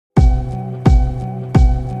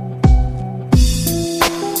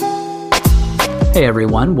Hey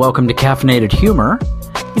everyone, welcome to Caffeinated Humor.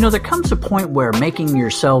 You know, there comes a point where making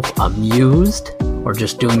yourself amused, or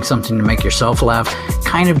just doing something to make yourself laugh,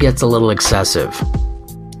 kind of gets a little excessive.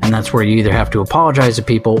 And that's where you either have to apologize to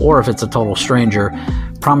people, or if it's a total stranger,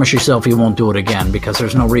 promise yourself you won't do it again, because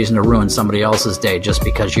there's no reason to ruin somebody else's day just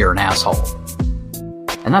because you're an asshole.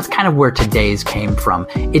 And that's kind of where today's came from.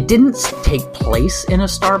 It didn't take place in a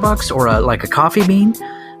Starbucks or a coffee bean,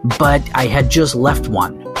 but I had just left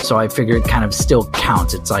one, so I figured it kind of still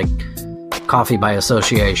counts. It's like coffee by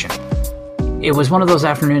association. It was one of those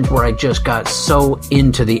afternoons where I just got so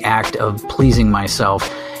into the act of pleasing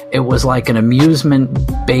myself. It was like an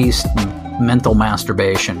amusement-based mental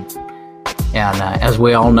masturbation. And as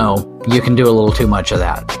we all know, you can do a little too much of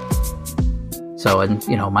that. So,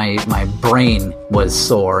 my brain was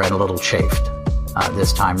sore and a little chafed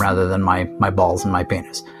this time, rather than my balls and my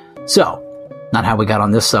penis. So, not how we got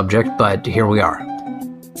on this subject, but here we are.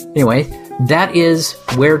 Anyway, that is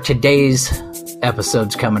where today's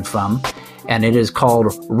episode's coming from, and it is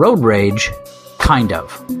called Road Rage, Kind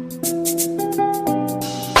of.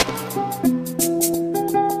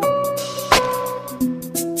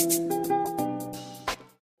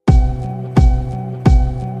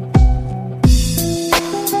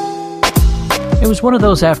 It was one of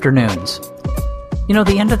those afternoons. You know,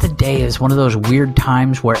 the end of the day is one of those weird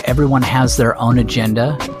times where everyone has their own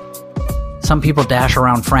agenda. Some people dash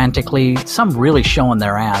around frantically, some really showing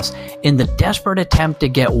their ass, in the desperate attempt to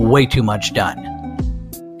get way too much done.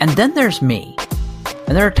 And then there's me.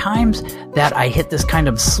 And there are times that I hit this kind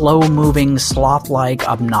of slow-moving, sloth-like,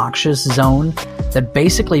 obnoxious zone that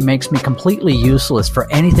basically makes me completely useless for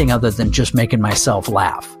anything other than just making myself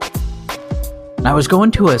laugh. And I was going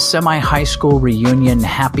to a semi-high school reunion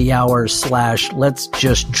happy hour / let's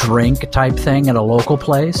just drink type thing at a local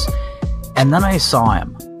place, and then I saw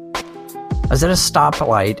him. I was at a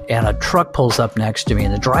stoplight and a truck pulls up next to me,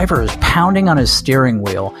 and the driver is pounding on his steering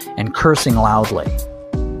wheel and cursing loudly.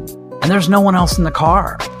 And there's no one else in the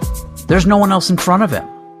car. There's no one else in front of him.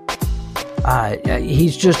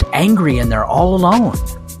 He's just angry in there all alone.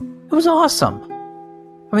 It was awesome.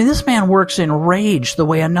 I mean, this man works in rage the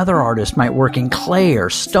way another artist might work in clay or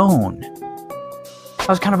stone. I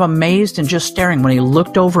was kind of amazed and just staring when he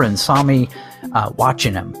looked over and saw me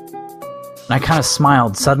watching him. And I kind of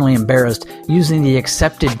smiled, suddenly embarrassed, using the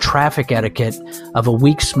accepted traffic etiquette of a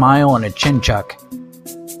weak smile and a chin chuck.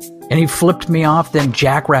 And he flipped me off, then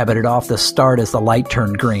jackrabbited off the start as the light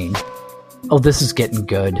turned green. Oh, this is getting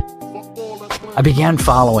good. I began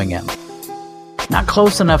following him. Not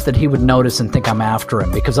close enough that he would notice and think I'm after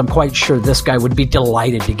him, because I'm quite sure this guy would be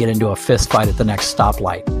delighted to get into a fist fight at the next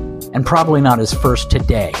stoplight. And probably not his first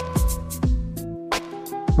today.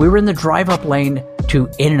 We were in the drive-up lane to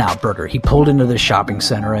In-N-Out Burger. He pulled into the shopping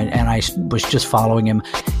center, and I was just following him.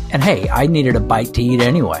 And hey, I needed a bite to eat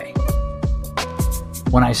anyway.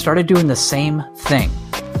 When I started doing the same thing,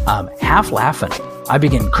 half laughing, I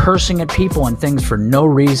began cursing at people and things for no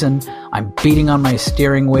reason. I'm beating on my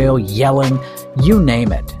steering wheel, yelling, you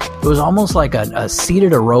name it. It was almost like a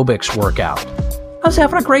seated aerobics workout. I was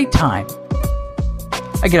having a great time.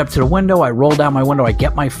 I get up to the window, I roll down my window, I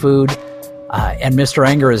get my food, and Mr.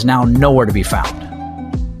 Anger is now nowhere to be found.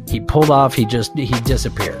 He pulled off, he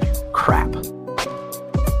disappeared. Crap.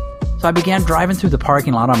 So I began driving through the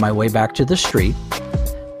parking lot on my way back to the street,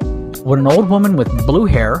 when an old woman with blue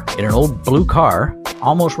hair in an old blue car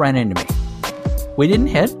almost ran into me. We didn't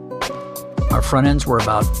hit. Our front ends were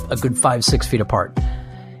about a good 5-6 feet apart.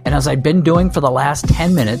 And as I'd been doing for the last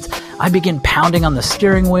 10 minutes, I began pounding on the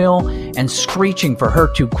steering wheel and screeching for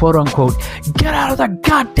her to, quote-unquote, get out of the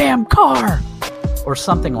goddamn car! Or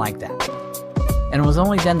something like that. And it was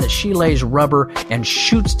only then that she lays rubber and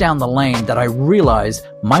shoots down the lane that I realized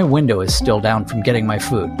my window is still down from getting my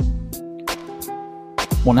food.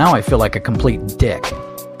 Well, now I feel like a complete dick.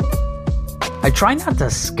 I try not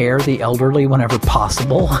to scare the elderly whenever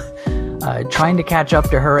possible. Trying to catch up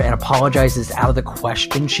to her and apologize is out of the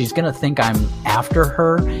question. She's going to think I'm after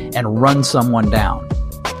her and run someone down.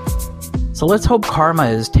 So let's hope karma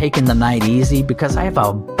is taking the night easy, because I have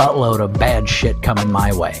a buttload of bad shit coming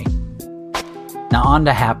my way. Now on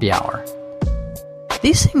to happy hour.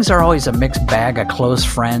 These things are always a mixed bag of close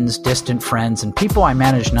friends, distant friends, and people I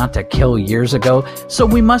managed not to kill years ago, so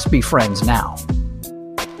we must be friends now.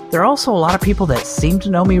 There are also a lot of people that seem to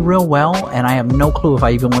know me real well, and I have no clue if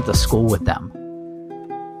I even went to school with them.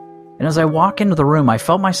 And as I walk into the room, I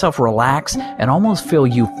felt myself relax and almost feel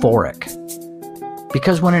euphoric.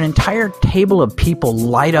 Because when an entire table of people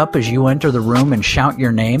light up as you enter the room and shout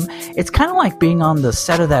your name, it's kind of like being on the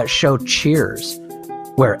set of that show Cheers,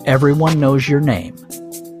 where everyone knows your name.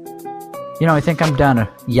 I think I'm done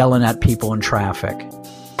yelling at people in traffic,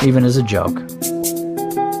 even as a joke.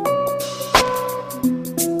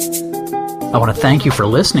 I want to thank you for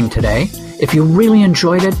listening today. If you really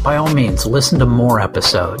enjoyed it, by all means, listen to more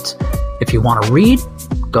episodes. If you want to read,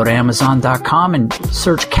 go to Amazon.com and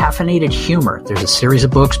search Caffeinated Humor. There's a series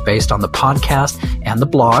of books based on the podcast and the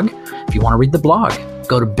blog. If you want to read the blog,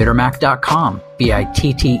 go to bittermac.com,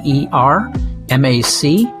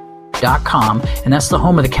 bittermac.com, and that's the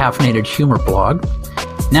home of the Caffeinated Humor blog.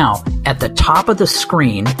 Now, at the top of the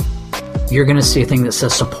screen, you're going to see a thing that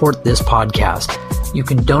says support this podcast. You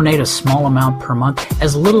can donate a small amount per month,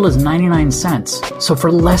 as little as 99 cents. So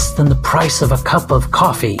for less than the price of a cup of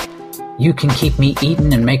coffee, you can keep me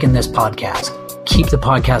eating and making this podcast. Keep the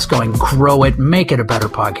podcast going, grow it, make it a better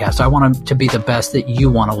podcast. I want it to be the best that you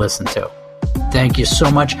want to listen to. Thank you so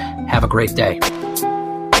much. Have a great day.